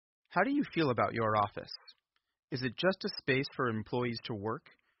How do you feel about your office? Is it just a space for employees to work,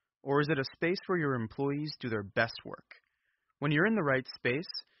 or is it a space where your employees do their best work? When you're in the right space,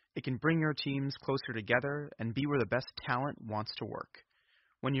 it can bring your teams closer together and be where the best talent wants to work.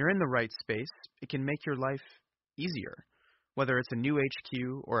 When you're in the right space, it can make your life easier. Whether it's a new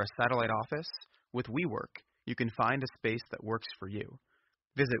HQ or a satellite office, with WeWork, you can find a space that works for you.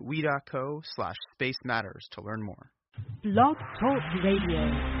 Visit we.co/Space Matters to learn more. Blog Talk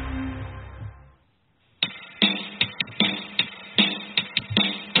Radio.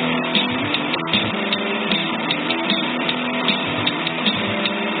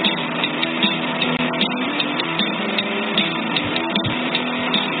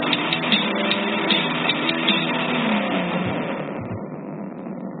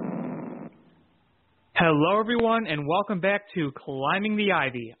 Hello, everyone, and welcome back to Climbing the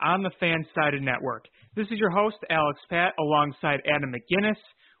Ivy on the Fan-Sided Network. This is your host, Alex Pat, alongside Adam McGinnis.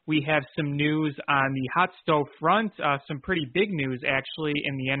 We have some news on the hot stove front, some pretty big news, actually,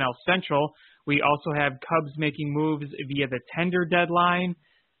 in the NL Central. We also have Cubs making moves via the tender deadline,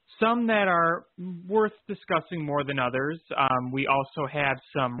 some that are worth discussing more than others. We also have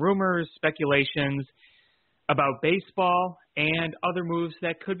some rumors, speculations about baseball, and other moves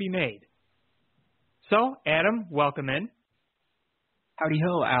that could be made. So, Adam, welcome in. Howdy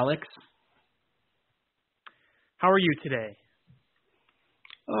ho, Alex. How are you today?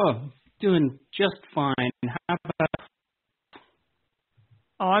 Oh, doing just fine. How about?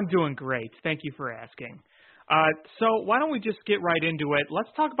 Oh, I'm doing great. Thank you for asking. So why don't we just get right into it? Let's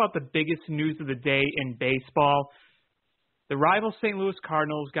talk about the biggest news of the day in baseball. The rival St. Louis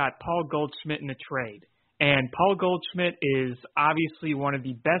Cardinals got Paul Goldschmidt in a trade. And Paul Goldschmidt is obviously one of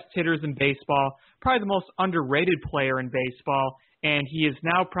the best hitters in baseball, probably the most underrated player in baseball, and he is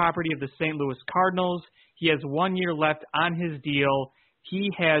now property of the St. Louis Cardinals. He has 1 year left on his deal.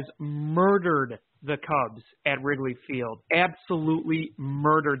 He has murdered the Cubs at Wrigley Field, absolutely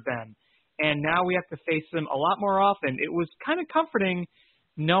murdered them. And now we have to face them a lot more often. It was kind of comforting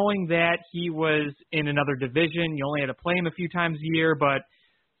knowing that he was in another division. You only had to play him a few times a year, but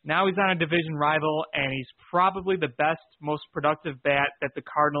now he's on a division rival, and he's probably the best, most productive bat that the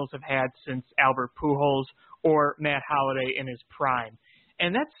Cardinals have had since Albert Pujols or Matt Holliday in his prime.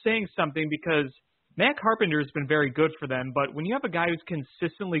 And that's saying something because Matt Carpenter has been very good for them, but when you have a guy who's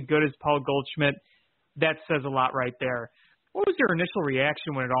consistently good as Paul Goldschmidt, that says a lot right there. What was your initial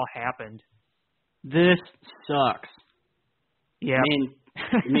reaction when it all happened? This sucks. Yeah.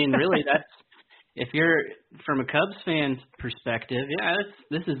 I mean, really, that's if you're from a Cubs fan's perspective, yeah,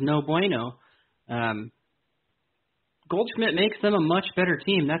 this is no bueno. Goldschmidt makes them a much better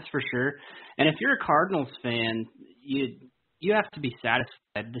team, that's for sure. And if you're a Cardinals fan, you have to be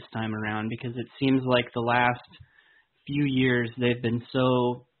satisfied this time around because it seems like the last few years they've been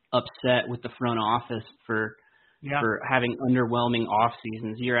so upset with the front office for having underwhelming off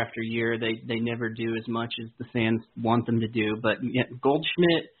seasons year after year. They never do as much as the fans want them to do. But yeah,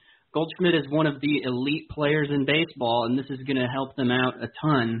 Goldschmidt is one of the elite players in baseball, and this is going to help them out a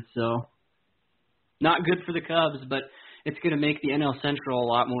ton. So not good for the Cubs, but it's going to make the NL Central a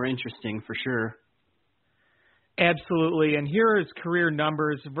lot more interesting for sure. Absolutely, and here are his career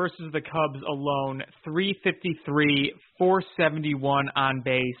numbers versus the Cubs alone: 353, 471 on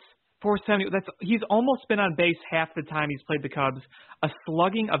base, 470. He's almost been on base half the time he's played the Cubs. A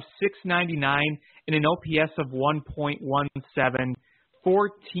slugging of 699 and an OPS of 1.17.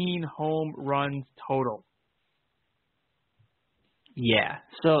 14 home runs total. Yeah.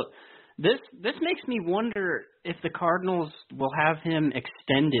 So this makes me wonder if the Cardinals will have him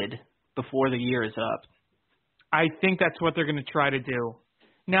extended before the year is up. I think that's what they're going to try to do.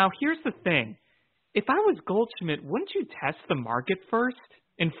 Now, here's the thing. If I was Goldschmidt, wouldn't you test the market first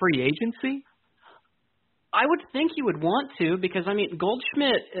in free agency? I would think you would want to because, I mean,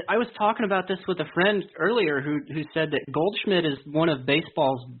 Goldschmidt, I was talking about this with a friend earlier who said that Goldschmidt is one of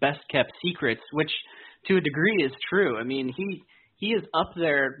baseball's best-kept secrets, which to a degree is true. I mean, he is up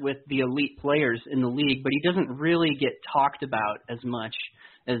there with the elite players in the league, but he doesn't really get talked about as much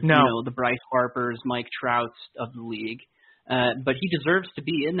as, the Bryce Harpers, Mike Trouts of the league. But he deserves to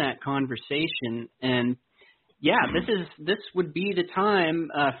be in that conversation, and yeah, this would be the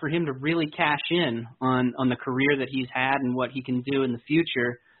time for him to really cash in on the career that he's had and what he can do in the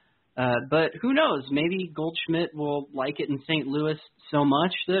future. But who knows? Maybe Goldschmidt will like it in St. Louis so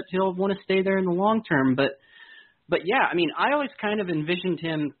much that he'll want to stay there in the long term. But yeah, I mean, I always kind of envisioned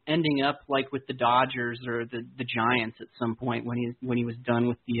him ending up like with the Dodgers or the Giants at some point when he was done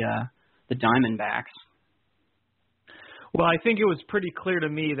with the Diamondbacks. Well, I think it was pretty clear to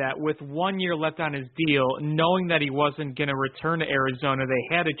me that with 1 year left on his deal, knowing that he wasn't going to return to Arizona,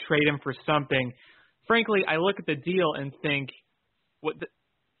 they had to trade him for something. Frankly, I look at the deal and think,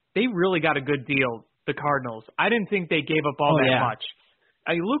 they really got a good deal, the Cardinals. I didn't think they gave up all that much.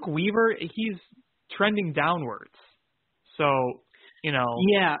 Luke Weaver, he's trending downwards. So,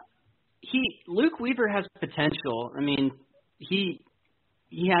 Yeah, Luke Weaver has potential. I mean, he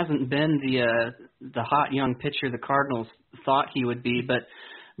hasn't been the hot young pitcher the Cardinals thought he would be, but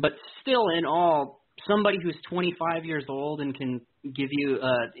still, in all, somebody who's 25 years old and can give you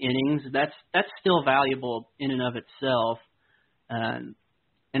innings, that's still valuable in and of itself.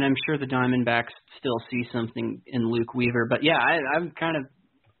 And I'm sure the Diamondbacks still see something in Luke Weaver. But yeah, I'm kind of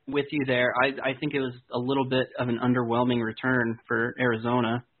with you there. I think it was a little bit of an underwhelming return for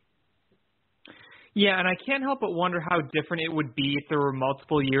Arizona. Yeah, and I can't help but wonder how different it would be if there were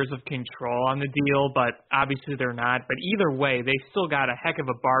multiple years of control on the deal, but obviously they're not. But either way, they still got a heck of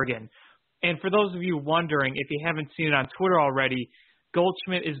a bargain. And for those of you wondering, if you haven't seen it on Twitter already,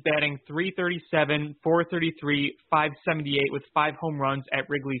 Goldschmidt is batting .337, .433, .578 with 5 home runs at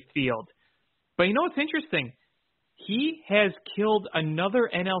Wrigley Field. But you know what's interesting? He has killed another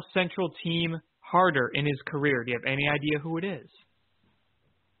NL Central team harder in his career. Do you have any idea who it is?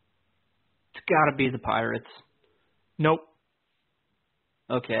 It's got to be the Pirates. Nope.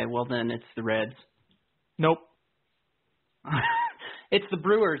 Okay, well then it's the Reds. Nope. It's the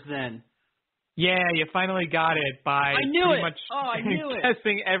Brewers then. Yeah, you finally got it by pretty much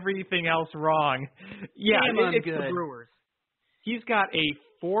guessing everything else wrong. Yeah, it's the Brewers. He's got a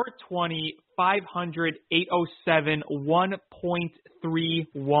 .420, .500, .807,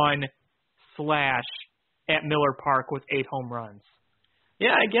 1.31 slash at Miller Park with 8 home runs.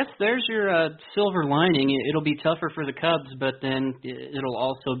 Yeah, I guess there's your silver lining. It'll be tougher for the Cubs, but then it'll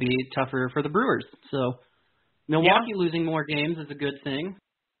also be tougher for the Brewers. So Milwaukee losing more games is a good thing.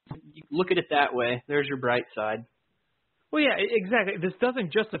 You look at it that way. There's your bright side. Well, yeah, exactly. This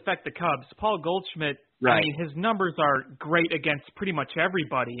doesn't just affect the Cubs. Paul Goldschmidt, right. I mean, his numbers are great against pretty much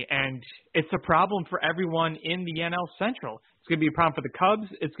everybody, and it's a problem for everyone in the NL Central. It's going to be a problem for the Cubs.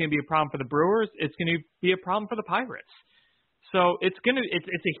 It's going to be a problem for the Brewers. It's going to be a problem for the Pirates. So it's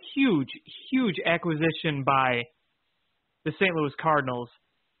a huge, huge acquisition by the St. Louis Cardinals.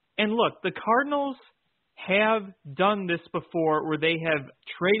 And look, the Cardinals have done this before where they have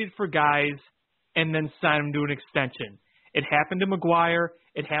traded for guys and then signed them to an extension. It happened to McGuire.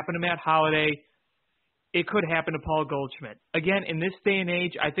 It happened to Matt Holliday. It could happen to Paul Goldschmidt. Again, in this day and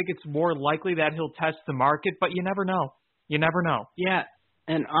age, I think it's more likely that he'll test the market, but you never know. You never know. Yeah,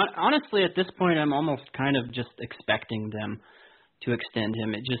 and honestly, at this point, I'm almost kind of just expecting them to extend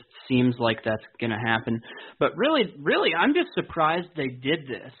him. It just seems like that's going to happen. But really, I'm just surprised they did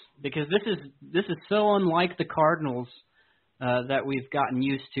this because this is so unlike the Cardinals that we've gotten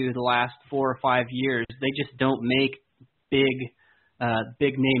used to the last 4 or 5 years. They just don't make big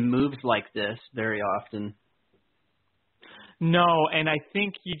name moves like this very often. No, and I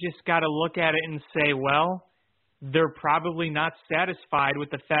think you just got to look at it and say, well, they're probably not satisfied with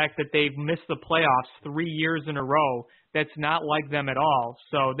the fact that they've missed the playoffs 3 years in a row. That's not like them at all.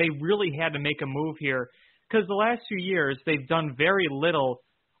 So they really had to make a move here because the last few years they've done very little,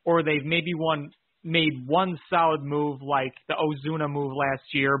 or they've maybe made one solid move like the Ozuna move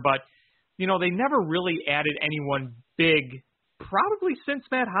last year, but they never really added anyone big probably since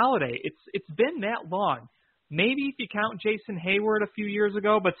Matt Holliday. It's been that long. Maybe if you count Jason Hayward a few years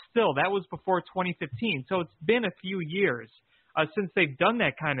ago, but still, that was before 2015. So it's been a few years since they've done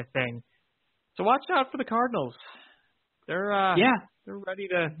that kind of thing. So watch out for the Cardinals. They're ready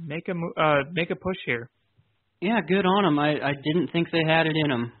to make a push here. Yeah, good on them. I didn't think they had it in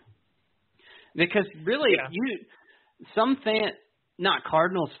them. Because really, some not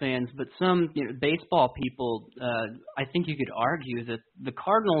Cardinals fans, but some baseball people, I think you could argue that the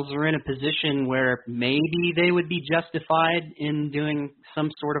Cardinals are in a position where maybe they would be justified in doing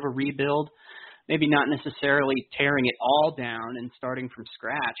some sort of a rebuild. Maybe not necessarily tearing it all down and starting from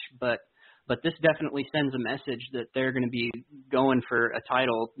scratch, but this definitely sends a message that they're going to be going for a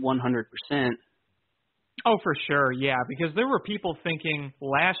title 100%. Oh, for sure, yeah, because there were people thinking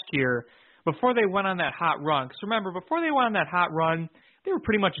last year before they went on that hot run. Because remember, before they went on that hot run, they were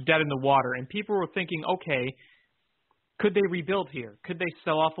pretty much dead in the water. And people were thinking, okay, could they rebuild here? Could they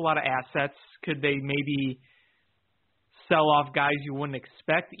sell off a lot of assets? Could they maybe sell off guys you wouldn't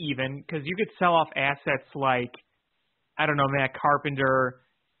expect even? Because you could sell off assets like, I don't know, Matt Carpenter.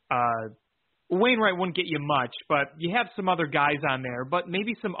 Wainwright wouldn't get you much, but you have some other guys on there. But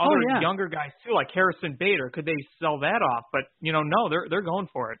maybe some other younger guys too, like Harrison Bader. Could they sell that off? But, no, they're going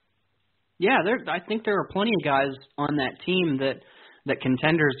for it. Yeah, I think there are plenty of guys on that team that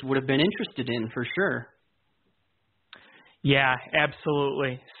contenders would have been interested in for sure. Yeah,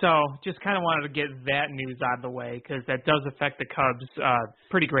 absolutely. So just kind of wanted to get that news out of the way because that does affect the Cubs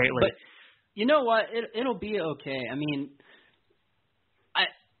pretty greatly. But you know what? It'll be okay. I mean,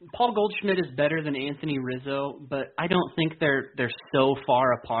 Paul Goldschmidt is better than Anthony Rizzo, but I don't think they're so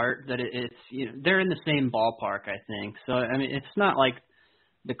far apart that it's they're in the same ballpark. I think so. I mean, it's not like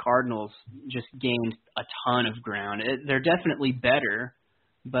the Cardinals just gained a ton of ground. They're definitely better,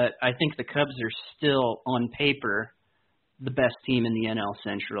 but I think the Cubs are still on paper the best team in the NL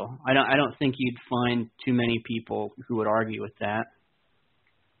Central. I don't think you'd find too many people who would argue with that.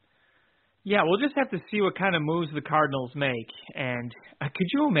 Yeah, we'll just have to see what kind of moves the Cardinals make. And could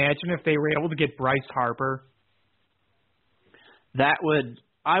you imagine if they were able to get Bryce Harper?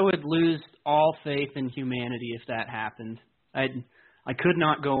 I would lose all faith in humanity if that happened. I could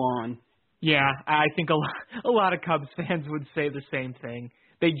not go on. Yeah, I think a lot of Cubs fans would say the same thing.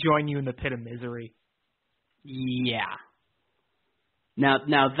 They join you in the pit of misery. Yeah. Now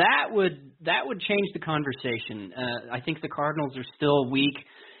that would change the conversation. I think the Cardinals are still weak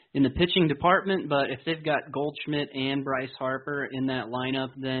in the pitching department, but if they've got Goldschmidt and Bryce Harper in that lineup,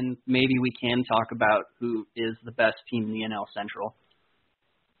 then maybe we can talk about who is the best team in the NL Central.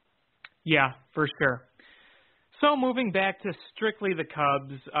 Yeah, for sure. So moving back to strictly the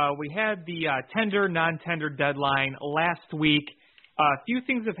Cubs, we had the tender, non-tender deadline last week. A few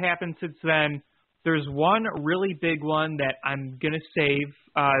things have happened since then. There's one really big one that I'm going to save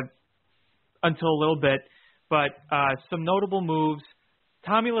until a little bit, but some notable moves.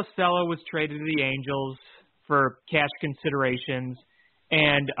 Tommy LaStella was traded to the Angels for cash considerations,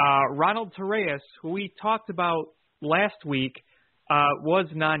 and Ronald Torreyes, who we talked about last week, was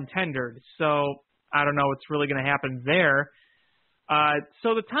non-tendered. So I don't know what's really going to happen there.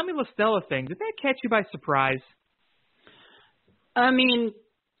 So the Tommy LaStella thing, did that catch you by surprise? I mean,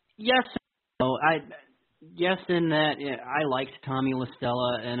 yes and no. Yes in that I liked Tommy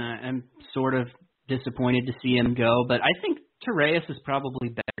LaStella, and I'm sort of disappointed to see him go, but I think Torreyes is probably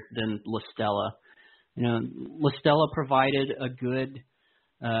better than LaStella. LaStella provided a good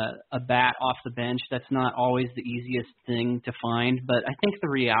a bat off the bench. That's not always the easiest thing to find, but I think the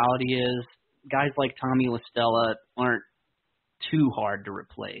reality is guys like Tommy LaStella aren't too hard to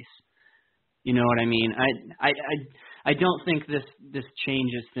replace. You know what I mean? I don't think this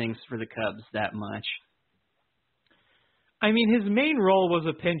changes things for the Cubs that much. I mean, his main role was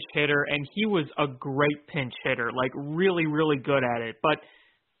a pinch hitter, and he was a great pinch hitter, like really, really good at it. But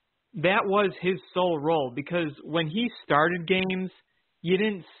that was his sole role because when he started games, you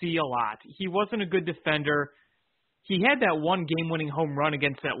didn't see a lot. He wasn't a good defender. He had that one game-winning home run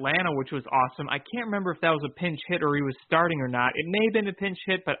against Atlanta, which was awesome. I can't remember if that was a pinch hit or he was starting or not. It may have been a pinch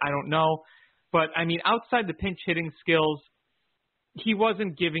hit, but I don't know. But, I mean, outside the pinch hitting skills, he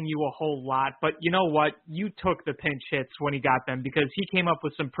wasn't giving you a whole lot, but you know what? You took the pinch hits when he got them because he came up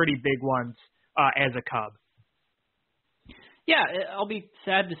with some pretty big ones as a Cub. Yeah, I'll be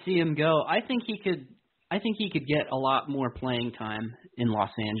sad to see him go. I think he could get a lot more playing time in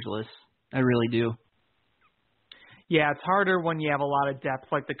Los Angeles. I really do. Yeah, it's harder when you have a lot of depth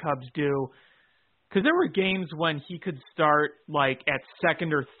like the Cubs do. Because there were games when he could start like at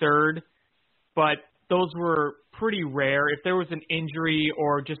second or third, but those were pretty rare if there was an injury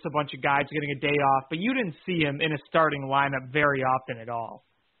or just a bunch of guys getting a day off, but you didn't see him in a starting lineup very often at all.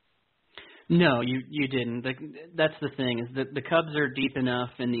 No, you didn't. That's the thing, is that the Cubs are deep enough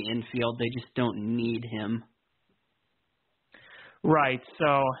in the infield, they just don't need him. Right,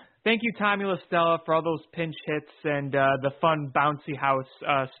 so thank you, Tommy LaStella, for all those pinch hits and the fun bouncy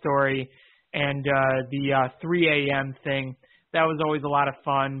house story and the 3 a.m. thing. That was always a lot of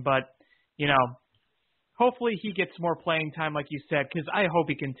fun, but, hopefully he gets more playing time, like you said, because I hope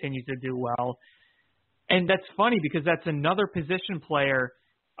he continues to do well. And that's funny because that's another position player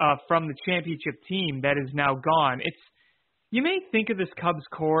from the championship team that is now gone. You may think of this Cubs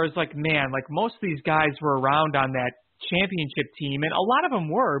core as like, man, like most of these guys were around on that championship team, and a lot of them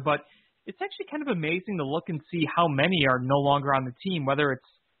were, but it's actually kind of amazing to look and see how many are no longer on the team, whether it's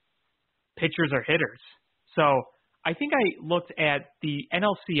pitchers or hitters. So I think I looked at the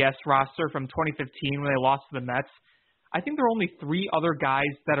NLCS roster from 2015 when they lost to the Mets. I think there are only 3 other guys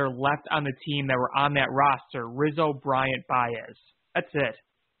that are left on the team that were on that roster: Rizzo, Bryant, Baez. That's it.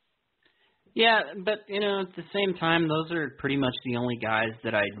 Yeah, but, at the same time, those are pretty much the only guys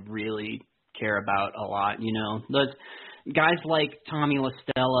that I really care about a lot, Those guys like Tommy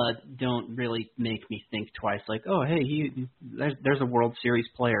LaStella don't really make me think twice, like, oh, hey, there's a World Series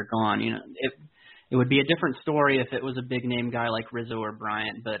player gone, It would be a different story if it was a big-name guy like Rizzo or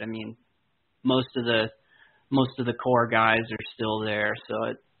Bryant, but, I mean, most of the core guys are still there.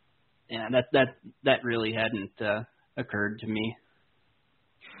 So that really hadn't occurred to me.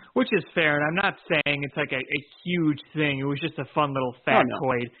 Which is fair, and I'm not saying it's like a huge thing. It was just a fun little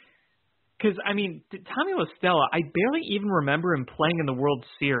factoid. Because, I mean, Tommy LaStella, I barely even remember him playing in the World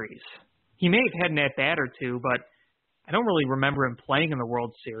Series. He may have had an at-bat or two, but I don't really remember him playing in the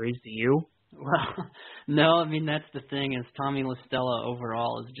World Series. Do you? Well, no, I mean, that's the thing is Tommy LaStella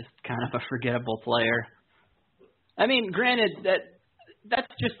overall is just kind of a forgettable player. I mean, granted, that's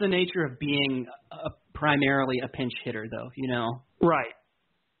just the nature of being primarily a pinch hitter, though, you know? Right.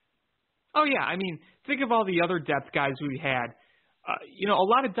 Oh, yeah, I mean, think of all the other depth guys we had. You know, a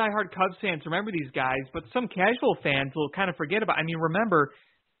lot of diehard Cubs fans remember these guys, but some casual fans will kind of forget about. I mean, remember,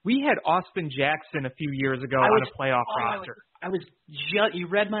 we had Austin Jackson a few years ago on a playoff roster. You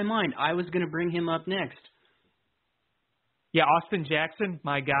read my mind. I was going to bring him up next. Yeah, Austin Jackson,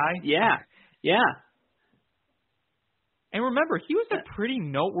 my guy. Yeah. And remember, he was a pretty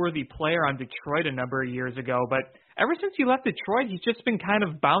noteworthy player on Detroit a number of years ago, but ever since he left Detroit, he's just been kind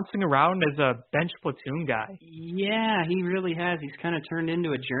of bouncing around as a bench platoon guy. Yeah, he really has. He's kind of turned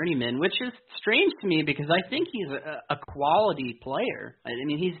into a journeyman, which is strange to me because I think he's a quality player. I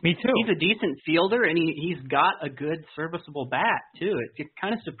mean, Me too. He's a decent fielder, and he's got a good serviceable bat, too. It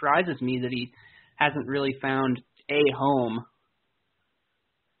kind of surprises me that he hasn't really found a home.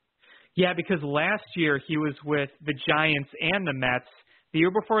 Yeah, because last year he was with the Giants and the Mets. The year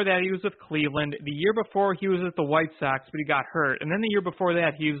before that, he was with Cleveland. The year before, he was with the White Sox, but he got hurt. And then the year before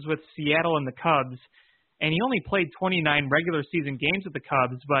that, he was with Seattle and the Cubs. And he only played 29 regular season games with the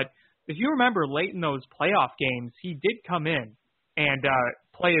Cubs. But if you remember, late in those playoff games, he did come in and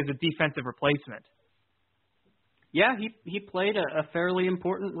play as a defensive replacement. Yeah, he played a fairly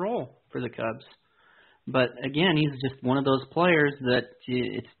important role for the Cubs. But, again, he's just one of those players that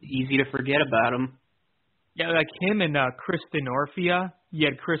it's easy to forget about him. Yeah, like him and Chris Denorfia. You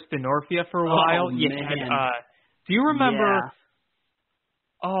had Chris Denorfia for a while. Oh, you man. had, do you remember?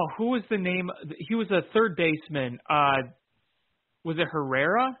 Yeah. Oh, who was the name? He was a third baseman. Was it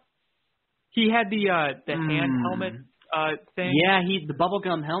Herrera? He had the hand helmet thing. Yeah, the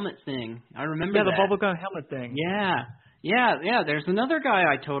bubblegum helmet thing. I remember that. Yeah, the bubblegum helmet thing. Yeah. There's another guy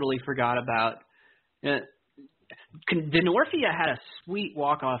I totally forgot about. Denorfia had a sweet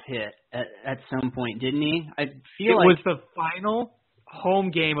walk-off hit at some point, didn't he? I feel it was the final home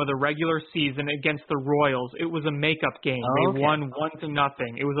game of the regular season against the Royals. It was a makeup game. Oh, They won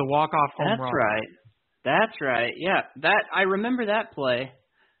 1-0. It was a walk-off home run. That's right. Yeah, I remember that play.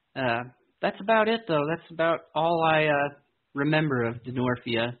 That's about it, though. That's about all I remember of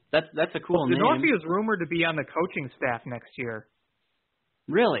Denorfia. That's a cool name. Denorfia is rumored to be on the coaching staff next year.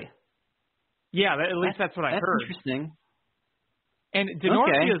 Really? Yeah, at least that's what I heard. That's interesting. And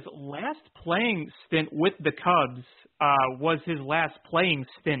Denorfia's last playing stint with the Cubs was his last playing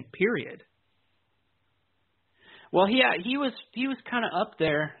stint, period. Well, yeah, he was kind of up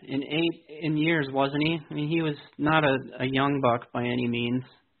there in years, wasn't he? I mean, he was not a young buck by any means.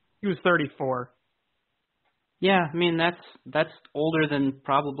 He was 34. Yeah, I mean that's older than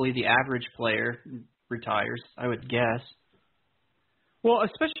probably the average player retires, I would guess. Well,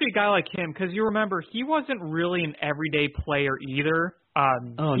 especially a guy like him, because you remember, he wasn't really an everyday player either.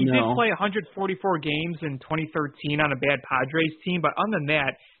 He did play 144 games in 2013 on a bad Padres team, but other than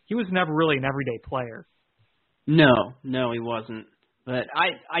that, he was never really an everyday player. No, he wasn't. But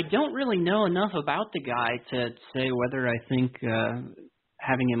I don't really know enough about the guy to say whether I think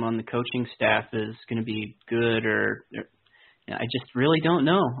having him on the coaching staff is going to be good or I just really don't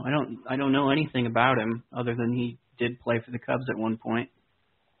know. I don't know anything about him other than he did play for the Cubs at one point.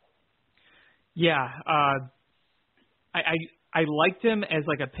 Yeah, I liked him as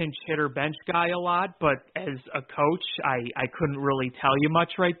like a pinch hitter bench guy a lot, but as a coach, I couldn't really tell you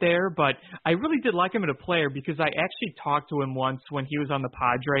much right there. But I really did like him as a player because I actually talked to him once when he was on the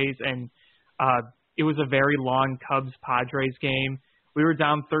Padres, and it was a very long Cubs-Padres game. We were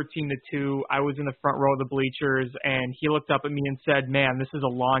down 13-2. I was in the front row of the bleachers, and he looked up at me and said, "Man, this is a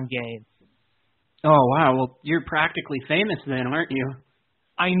long game." Oh, wow. Well, you're practically famous then, aren't you?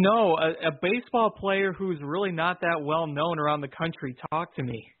 I know. A baseball player who's really not that well known around the country talked to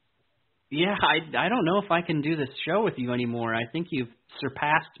me. Yeah, I don't know if I can do this show with you anymore. I think you've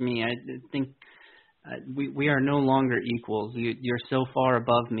surpassed me. I think we are no longer equals. You're so far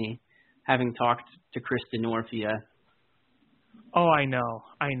above me, having talked to Chris Denorfia. Oh, I know.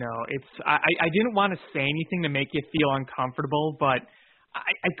 I didn't want to say anything to make you feel uncomfortable, but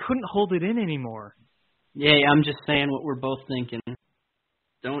I couldn't hold it in anymore. Yeah, I'm just saying what we're both thinking.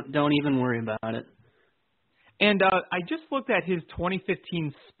 Don't even worry about it. And I just looked at his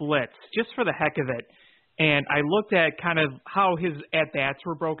 2015 splits just for the heck of it, and I looked at kind of how his at-bats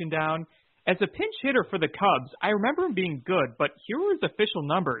were broken down. As a pinch hitter for the Cubs, I remember him being good, but here were his official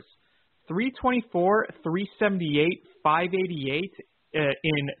numbers. 324, 378, 588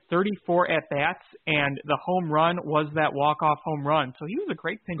 in 34 at-bats, and the home run was that walk-off home run. So he was a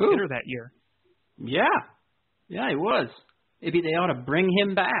great pinch hitter that year. Yeah. Yeah, he was. Maybe they ought to bring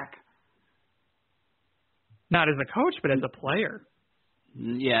him back. Not as a coach, but as a player.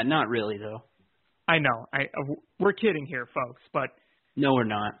 Yeah, not really, though. I know. We're kidding here, folks, but no, we're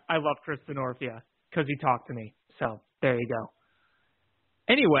not. I love Chris Denorfia because he talked to me. So there you go.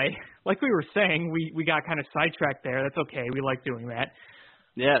 Anyway, like we were saying, we got kind of sidetracked there. That's okay. We like doing that.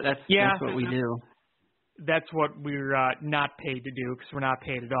 Yeah, that's what we do. That's what we're not paid to do because we're not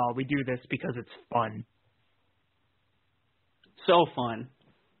paid at all. We do this because it's fun. So fun.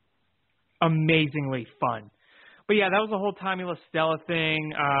 Amazingly fun. But yeah, that was the whole Tommy LaStella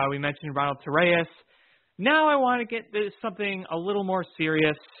thing. We mentioned Ronald Torreyes. Now I want to get to something a little more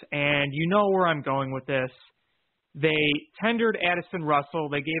serious, and you know where I'm going with this. They tendered Addison Russell.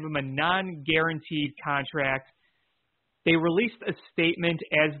 They gave him a non-guaranteed contract. They released a statement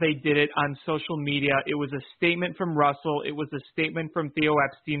as they did it on social media. It was a statement from Russell. It was a statement from Theo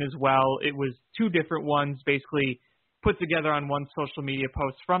Epstein as well. It was two different ones basically put together on one social media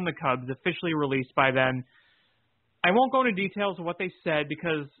post from the Cubs, officially released by them. I won't go into details of what they said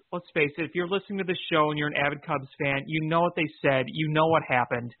because, let's face it, if you're listening to the show and you're an avid Cubs fan, you know what they said. You know what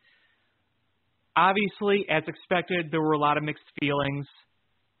happened. Obviously, as expected, there were a lot of mixed feelings.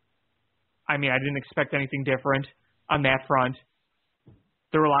 I mean, I didn't expect anything different on that front.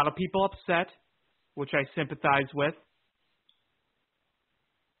 There were a lot of people upset, which I sympathize with.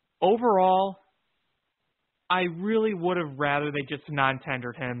 Overall, I really would have rather they just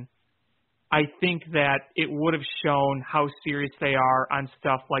non-tendered him. I think that it would have shown how serious they are on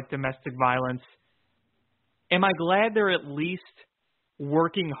stuff like domestic violence. Am I glad they're at least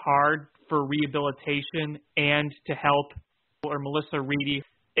working hard for rehabilitation and to help or Melissa Reedy?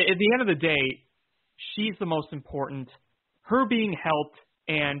 At the end of the day, she's the most important. Her being helped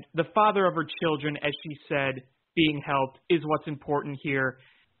and the father of her children, as she said, being helped is what's important here.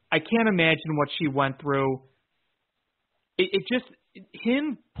 I can't imagine what she went through. It just,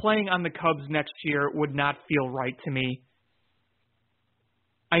 him playing on the Cubs next year would not feel right to me.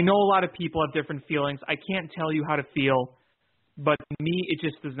 I know a lot of people have different feelings. I can't tell you how to feel, but to me, it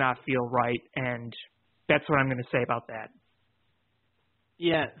just does not feel right, and that's what I'm going to say about that.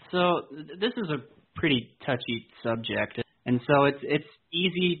 Yeah, so this is a pretty touchy subject, and so it's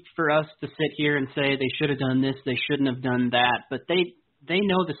easy for us to sit here and say they should have done this, they shouldn't have done that, but they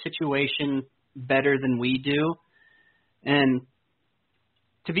know the situation better than we do. And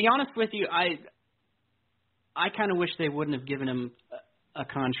to be honest with you, I kind of wish they wouldn't have given him a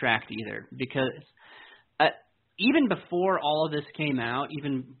contract either, because even before all of this came out,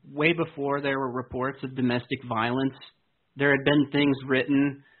 even way before there were reports of domestic violence, there had been things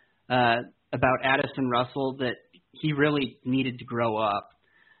written about Addison Russell that he really needed to grow up.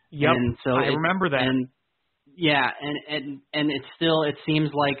 Yep, and so I remember that. And yeah, and it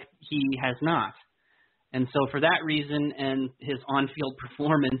seems like he has not. And so for that reason and his on-field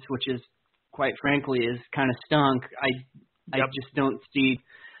performance, which is, quite frankly, is kind of stunk, I just don't see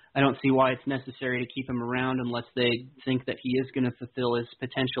why it's necessary to keep him around unless they think that he is going to fulfill his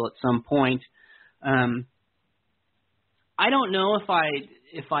potential at some point. I don't know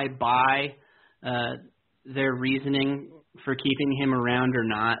if I buy their reasoning for keeping him around or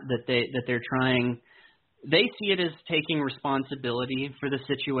not, that they're trying. They see it as taking responsibility for the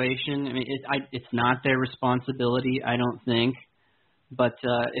situation. I mean, it's not their responsibility, I don't think. But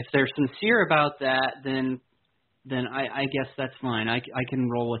if they're sincere about that, then I guess that's fine. I can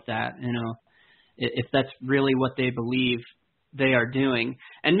roll with that. You know, if that's really what they believe they are doing,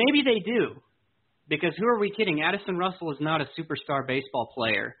 and maybe they do, because who are we kidding? Addison Russell is not a superstar baseball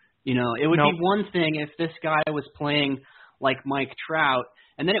player. You know, it would be one thing if this guy was playing like Mike Trout,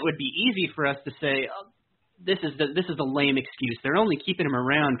 and then it would be easy for us to say, oh, this is a lame excuse. They're only keeping him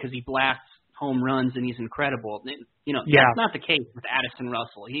around because he blasts home runs and he's incredible. You know, that's not the case with Addison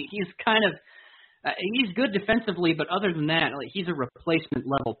Russell. He's kind of he's good defensively, but other than that, like, he's a replacement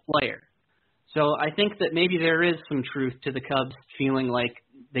level player. So I think that maybe there is some truth to the Cubs feeling like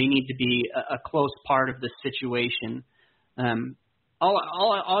they need to be a close part of the situation.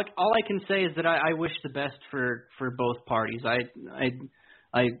 All I can say is that I wish the best for both parties.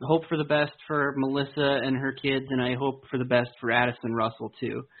 I hope for the best for Melissa and her kids, and I hope for the best for Addison Russell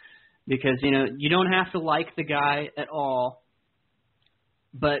too, because you know you don't have to like the guy at all,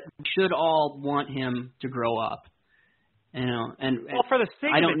 but we should all want him to grow up. You know, and well, for the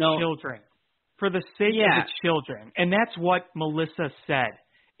sake of the children. For the sake of the children. And that's what Melissa said.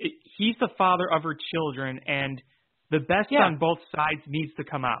 He's the father of her children, and the best on both sides needs to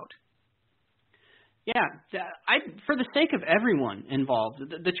come out. Yeah, for the sake of everyone involved,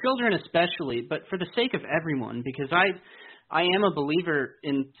 the children especially, but for the sake of everyone, because I am a believer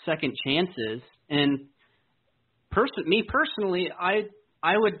in second chances, and me personally,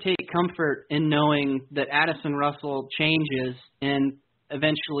 I would take comfort in knowing that Addison Russell changes and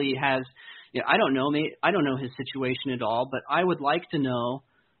eventually has, I don't know his situation at all, but I would like to know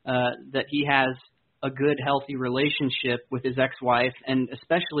that he has a good, healthy relationship with his ex-wife and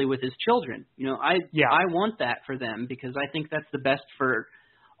especially with his children. I want that for them because I think that's the best for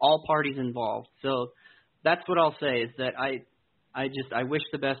all parties involved. So that's what I'll say is that I wish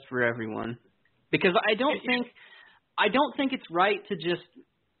the best for everyone because I don't think it's right to just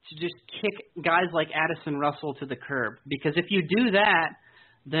kick guys like Addison Russell to the curb because if you do that,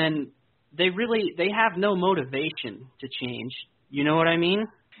 then they have no motivation to change. You know what I mean?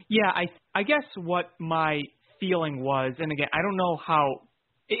 Yeah, I guess what my feeling was, and again, I don't know how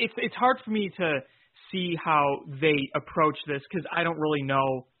it's hard for me to see how they approach this because I don't really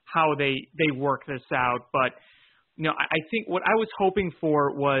know how they work this out. But I think what I was hoping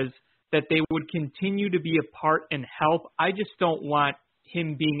for was that they would continue to be a part and help. I just don't want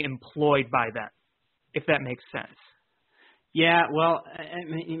him being employed by them, if that makes sense. Yeah, well, I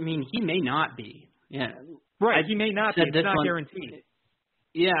mean, he may not be. Yeah, right. He may not be. It's not guaranteed.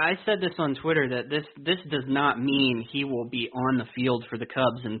 Yeah, I said this on Twitter that this does not mean he will be on the field for the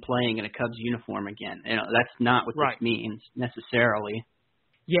Cubs and playing in a Cubs uniform again. That's not what this means necessarily.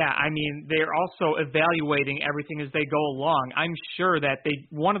 Yeah, I mean, they're also evaluating everything as they go along. I'm sure that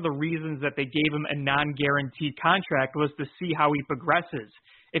one of the reasons that they gave him a non-guaranteed contract was to see how he progresses.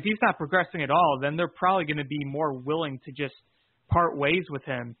 If he's not progressing at all, then they're probably going to be more willing to just part ways with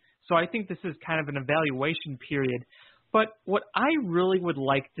him. So I think this is kind of an evaluation period. But what I really would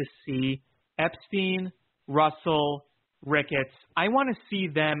like to see, Epstein, Russell, Ricketts, I want to see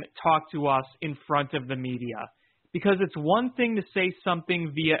them talk to us in front of the media. Because it's one thing to say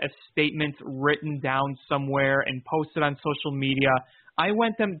something via a statement written down somewhere and posted on social media. I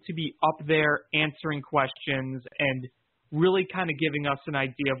want them to be up there answering questions and really kind of giving us an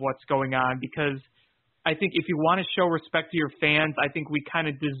idea of what's going on. Because I think if you want to show respect to your fans, I think we kind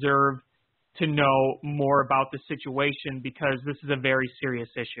of deserve to know more about the situation because this is a very serious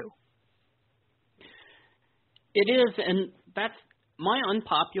issue. It is, and that's my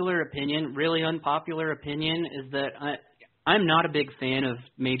unpopular opinion, really unpopular opinion, is that I'm not a big fan of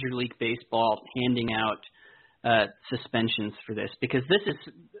Major League Baseball handing out suspensions for this because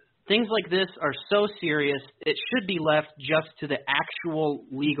things like this are so serious, it should be left just to the actual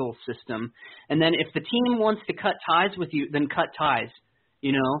legal system. And then if the team wants to cut ties with you, then cut ties,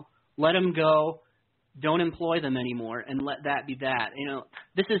 Let them go. Don't employ them anymore, and let that be that.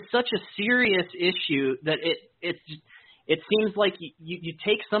 This is such a serious issue that it seems like you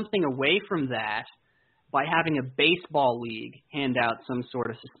take something away from that by having a baseball league hand out some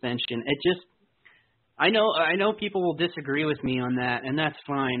sort of suspension. I know people will disagree with me on that, and that's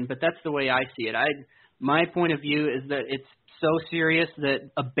fine, but that's the way I see it. My point of view is that it's so serious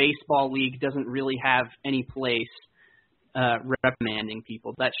that a baseball league doesn't really have any place reprimanding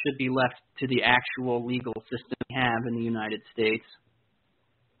people. That should be left to the actual legal system we have in the United States.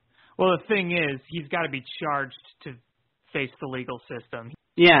 Well, the thing is, he's got to be charged to face the legal system.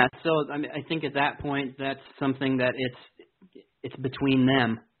 Yeah, so I think at that point, that's something that it's between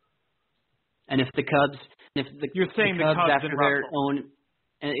them. And if the Cubs, you're saying the Cubs after and their Russell. own,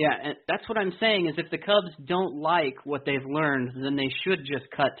 and that's what I'm saying is if the Cubs don't like what they've learned, then they should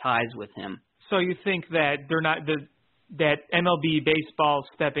just cut ties with him. So you think that they're not that MLB baseball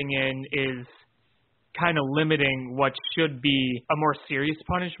stepping in is kind of limiting what should be a more serious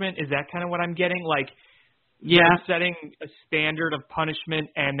punishment? Is that kind of what I'm getting? They're setting a standard of punishment,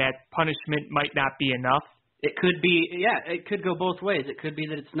 and that punishment might not be enough? It could be, it could go both ways. It could be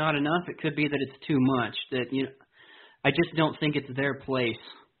that it's not enough. It could be that it's too much. I just don't think it's their place.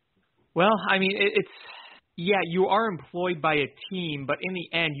 Well, I mean, you are employed by a team, but in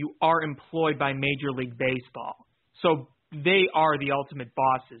the end, you are employed by Major League Baseball. So they are the ultimate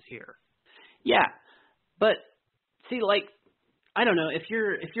bosses here. Yeah, but see, I don't know, if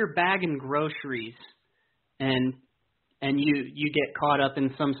you're bagging groceries and you get caught up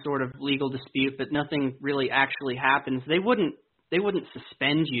in some sort of legal dispute, but nothing really actually happens, they wouldn't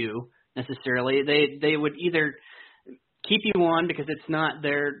suspend you necessarily. They would either keep you on because it's not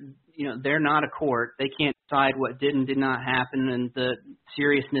they're not a court. They can't decide what did and did not happen and the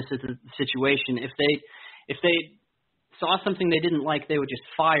seriousness of the situation. If they saw something they didn't like, they would just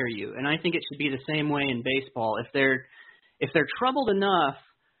fire you. And I think it should be the same way in baseball. If they're troubled enough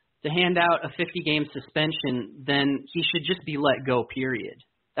to hand out a 50-game suspension, then he should just be let go, period.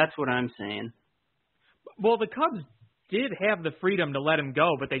 That's what I'm saying. Well, the Cubs did have the freedom to let him go,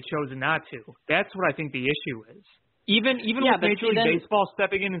 but they chose not to. That's what I think the issue is. Even with Major League Baseball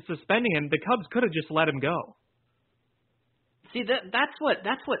stepping in and suspending him, the Cubs could have just let him go. See, that's what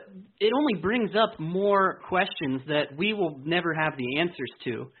it only brings up more questions that we will never have the answers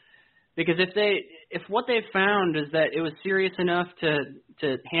to. Because if what they've found is that it was serious enough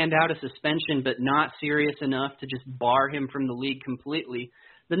to hand out a suspension, but not serious enough to just bar him from the league completely,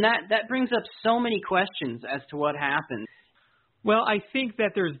 then that brings up so many questions as to what happened. Well, I think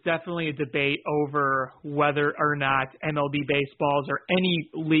that there's definitely a debate over whether or not MLB baseballs or any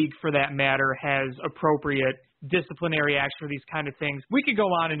league for that matter has appropriate disciplinary action for these kind of things. We could go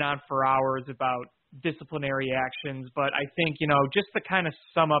on and on for hours about disciplinary actions, but I think, just to kind of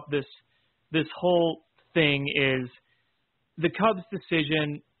sum up this whole thing is the Cubs'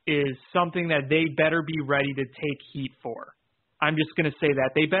 decision is something that they better be ready to take heat for. I'm just going to say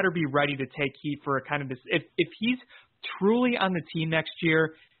that. They better be ready to take heat for a kind of this. If he's truly on the team next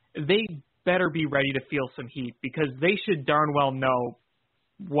year, they better be ready to feel some heat because they should darn well know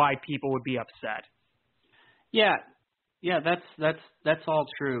why people would be upset. Yeah, that's all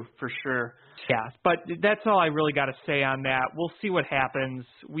true for sure. Yeah, but that's all I really got to say on that. We'll see what happens.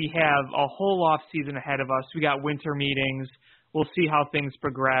 We have a whole off season ahead of us. We got winter meetings. We'll see how things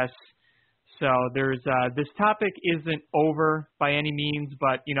progress. So there's this topic isn't over by any means,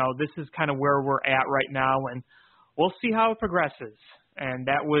 but this is kind of where we're at right now, and we'll see how it progresses. And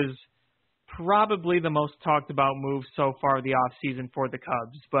that was probably the most talked about move so far the off season for the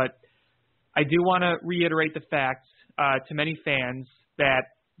Cubs. But I do want to reiterate the fact to many fans that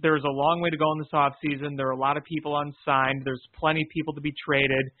there's a long way to go in this offseason. There are a lot of people unsigned. There's plenty of people to be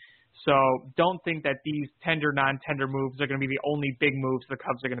traded. So don't think that these tender, non-tender moves are going to be the only big moves the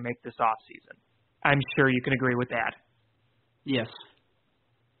Cubs are going to make this offseason. I'm sure you can agree with that. Yes.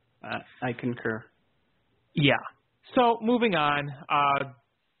 I concur. Yeah. So moving on,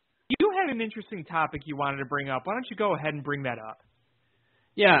 you had an interesting topic you wanted to bring up. Why don't you go ahead and bring that up?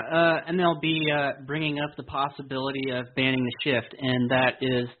 Yeah, MLB bringing up the possibility of banning the shift, and that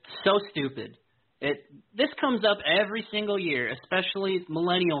is so stupid. This comes up every single year, especially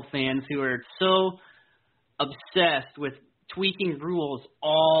millennial fans who are so obsessed with tweaking rules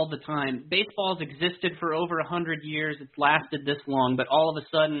all the time. Baseball's existed for over 100 years. It's lasted this long, but all of a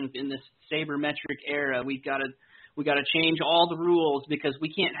sudden in this sabermetric era, we've got to change all the rules because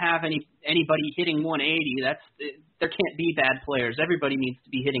we can't have anybody hitting 180. There can't be bad players. Everybody needs to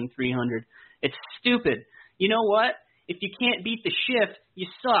be hitting 300. It's stupid. You know what? If you can't beat the shift, you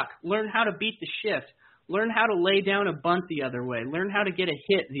suck. Learn how to beat the shift. Learn how to lay down a bunt the other way. Learn how to get a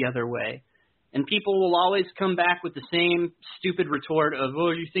hit the other way. And people will always come back with the same stupid retort of,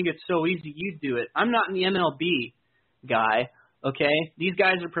 oh, you think it's so easy, you do it. I'm not in the MLB, guy, okay? These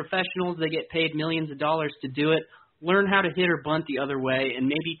guys are professionals. They get paid millions of dollars to do it. Learn how to hit or bunt the other way, and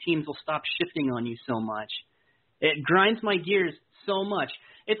maybe teams will stop shifting on you so much. It grinds my gears so much.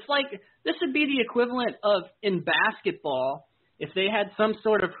 It's like this would be the equivalent of in basketball if they had some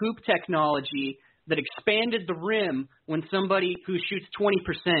sort of hoop technology that expanded the rim when somebody who shoots 20%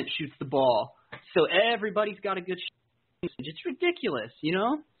 shoots the ball. So everybody's got a good shot. It's ridiculous,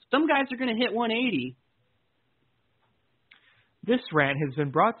 Some guys are going to hit 180. This rant has been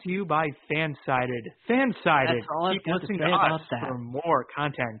brought to you by Fansided. Fansided. That's all I've got to say about that. For more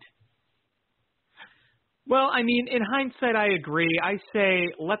content. Well, I mean, in hindsight, I agree. I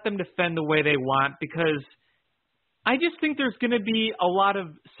say let them defend the way they want because I just think there's going to be a lot of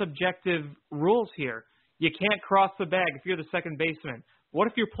subjective rules here. You can't cross the bag if you're the second baseman. What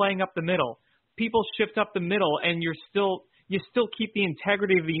if you're playing up the middle? People shift up the middle and you still keep the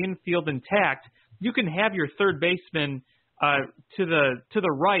integrity of the infield intact. You can have your third baseman to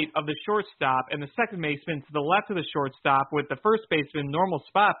the right of the shortstop and the second baseman to the left of the shortstop with the first baseman normal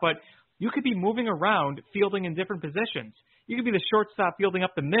spot, but you could be moving around, fielding in different positions. You could be the shortstop fielding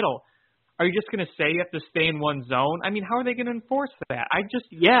up the middle. Are you just going to say you have to stay in one zone? I mean, how are they going to enforce that? I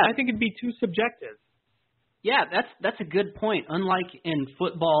think it'd be too subjective. Yeah, that's a good point. Unlike in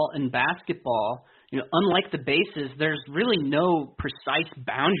football and basketball, unlike the bases, there's really no precise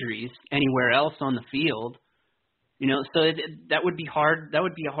boundaries anywhere else on the field. So that would be hard. That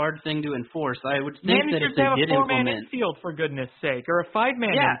would be a hard thing to enforce. I would think that if they did implement, have a four-man infield for goodness sake, or a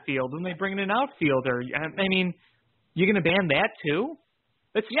five-man infield when they bring in an outfielder. I mean, you're going to ban that too?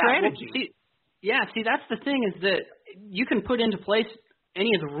 That's strategy. Well, Yeah, see, that's the thing is that you can put into place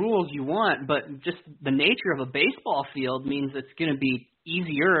any of the rules you want, but just the nature of a baseball field means it's going to be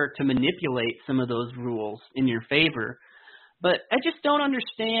easier to manipulate some of those rules in your favor. But I just don't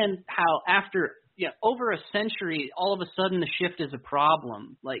understand how after over a century, all of a sudden the shift is a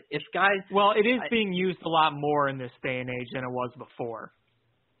problem. Like if guys, well, it is being used a lot more in this day and age than it was before.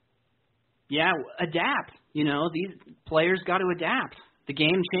 Yeah, adapt. These players got to adapt. The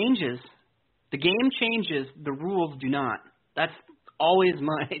game changes. The game changes. The rules do not. That's always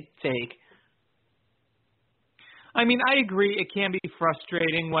my take. I mean, I agree. It can be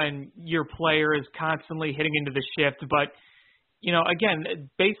frustrating when your player is constantly hitting into the shift, but again,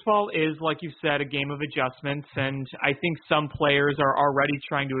 baseball is, like you said, a game of adjustments, and I think some players are already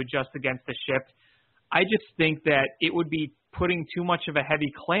trying to adjust against the shift. I just think that it would be putting too much of a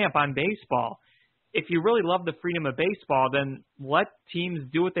heavy clamp on baseball. If you really love the freedom of baseball, then let teams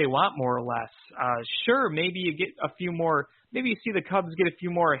do what they want, more or less. Sure, maybe you get a few more, maybe you see the Cubs get a few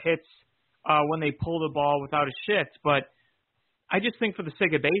more hits when they pull the ball without a shift, but I just think for the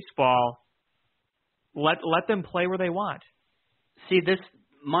sake of baseball, let them play where they want. See,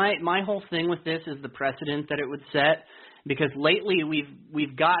 my whole thing with this is the precedent that it would set, because lately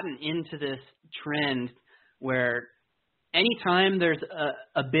we've gotten into this trend where anytime there's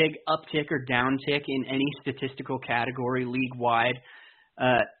a big uptick or downtick in any statistical category league-wide,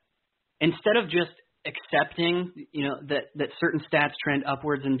 instead of just accepting, that certain stats trend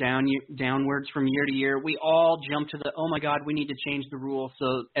upwards and downwards from year to year, we all jump to oh my God, we need to change the rule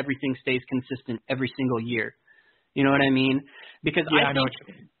so everything stays consistent every single year. You know what I mean? Because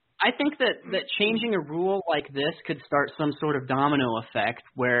I think that changing a rule like this could start some sort of domino effect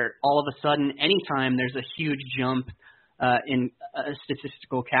where all of a sudden, anytime there's a huge jump in a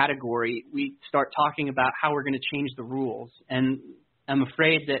statistical category, we start talking about how we're going to change the rules. And I'm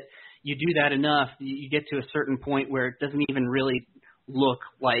afraid that you do that enough, you get to a certain point where it doesn't even really look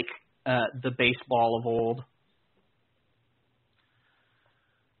like the baseball of old.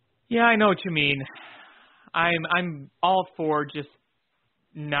 Yeah, I know what you mean. I'm all for just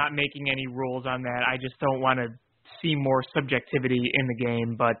not making any rules on that. I just don't want to see more subjectivity in the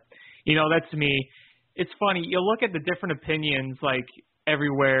game. But, that's me. It's funny. You look at the different opinions like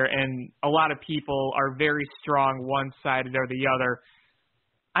everywhere, and a lot of people are very strong one-sided or the other.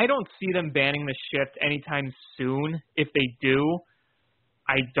 I don't see them banning the shift anytime soon. If they do,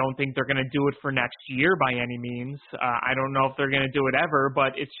 I don't think they're going to do it for next year by any means. I don't know if they're going to do it ever,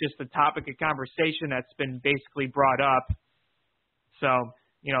 but it's just a topic of conversation that's been basically brought up. So,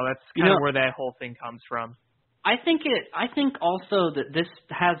 that's kind of where that whole thing comes from. I think also that this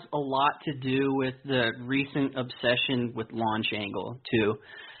has a lot to do with the recent obsession with launch angle too,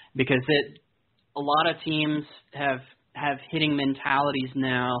 because a lot of teams have hitting mentalities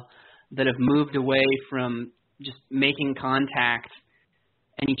now that have moved away from just making contact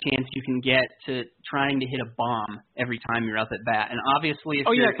any chance you can get to trying to hit a bomb every time you're up at bat. And obviously, if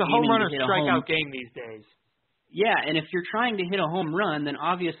it's a home run or strikeout game these days. Yeah, and if you're trying to hit a home run, then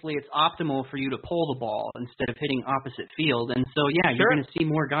obviously it's optimal for you to pull the ball instead of hitting opposite field. And so, you're going to see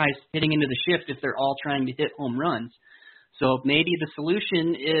more guys hitting into the shift if they're all trying to hit home runs. So maybe the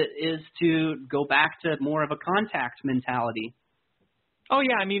solution is to go back to more of a contact mentality. Oh,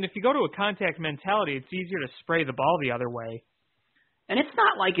 yeah, I mean, if you go to a contact mentality, it's easier to spray the ball the other way. And it's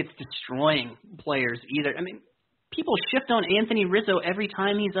not like it's destroying players either. I mean, people shift on Anthony Rizzo every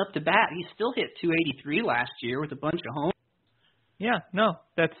time he's up to bat. He still hit 283 last year with a bunch of homers. Yeah, no,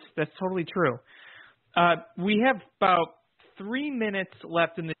 that's totally true. We have about 3 minutes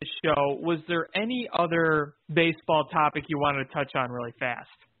left in this show. Was there any other baseball topic you wanted to touch on really fast?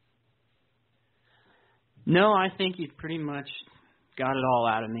 No, I think you pretty much got it all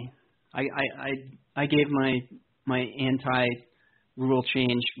out of me. I gave my anti-rule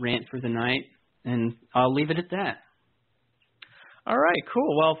change rant for the night, and I'll leave it at that. All right,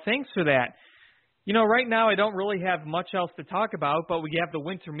 cool. Well, thanks for that. Right now I don't really have much else to talk about, but we have the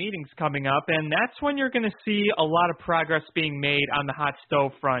winter meetings coming up, and that's when you're going to see a lot of progress being made on the hot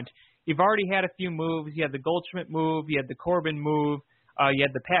stove front. You've already had a few moves. You had the Goldschmidt move. You had the Corbin move. You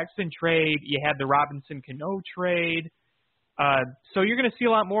had the Paxton trade. You had the Robinson-Cano trade. So you're going to see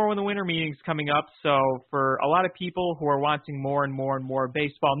a lot more when the winter meetings coming up. So for a lot of people who are wanting more and more and more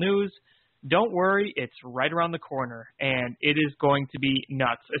baseball news, don't worry, it's right around the corner, and it is going to be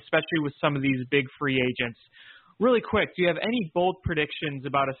nuts, especially with some of these big free agents. Really quick, do you have any bold predictions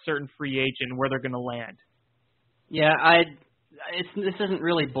about a certain free agent, where they're going to land? Yeah, this isn't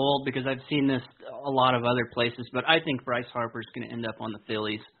really bold because I've seen this a lot of other places, but I think Bryce Harper's going to end up on the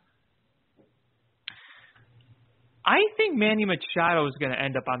Phillies. I think Manny Machado is going to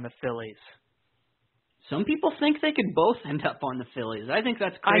end up on the Phillies. some people think they could both end up on the Phillies. I think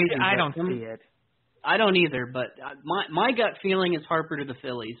that's crazy. I don't see it. I don't either, but my gut feeling is Harper to the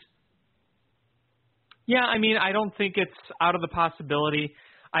Phillies. Yeah, I mean, I don't think it's out of the possibility.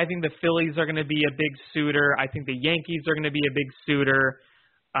 I think the Phillies are going to be a big suitor. I think the Yankees are going to be a big suitor.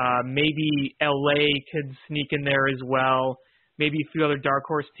 Maybe LA could sneak in there as well. Maybe a few other dark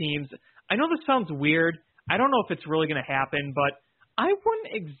horse teams. I know this sounds weird. I don't know if it's really going to happen, but I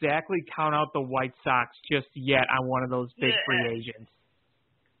wouldn't exactly count out the White Sox just yet on one of those big free agents.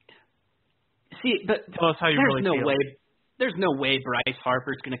 See, but tell us how you really feel. There's no way Bryce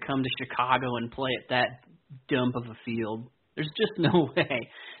Harper's going to come to Chicago and play at that dump of a field. There's just no way.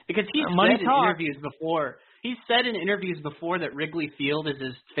 Because he's said in interviews before that Wrigley Field is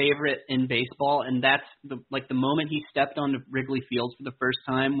his favorite in baseball, and that's the moment he stepped onto Wrigley Field for the first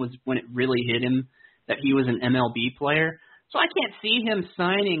time was when it really hit him that he was an MLB player. So I can't see him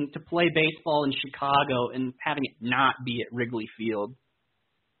signing to play baseball in Chicago and having it not be at Wrigley Field.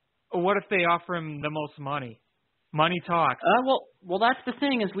 What if they offer him the most money? Money talks. Well, that's the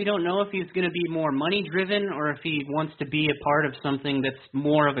thing is we don't know if he's going to be more money driven or if he wants to be a part of something that's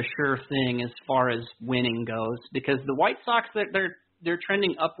more of a sure thing as far as winning goes. Because the White Sox, they're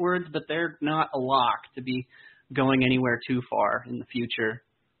trending upwards, but they're not a lock to be going anywhere too far in the future.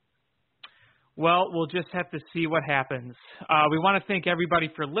 Well, we'll just have to see what happens. We want to thank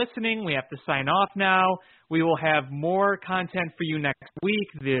everybody for listening. We have to sign off now. We will have more content for you next week.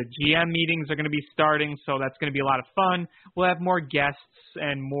 The GM meetings are going to be starting, so that's going to be a lot of fun. We'll have more guests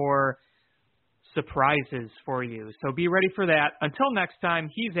and more surprises for you. So be ready for that. Until next time,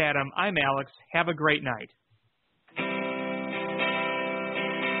 he's Adam. I'm Alex. Have a great night.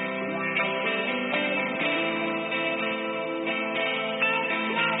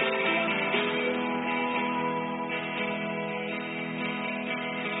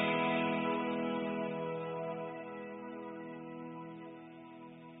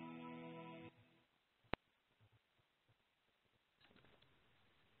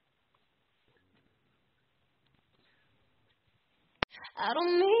 I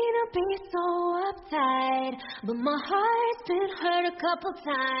don't mean to be so uptight, but my heart's been hurt a couple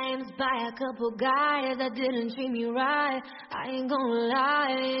times by a couple guys that didn't treat me right. I ain't gonna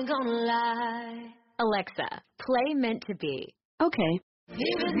lie. Alexa, play Meant to Be. Okay. If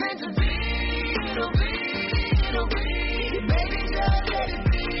it's meant to be, it'll be, it'll be. Baby, just let it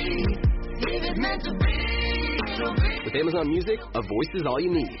be. If it's meant to be, it'll be. With Amazon Music, a voice is all you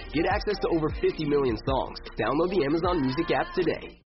need. Get access to over 50 million songs. Download the Amazon Music app today.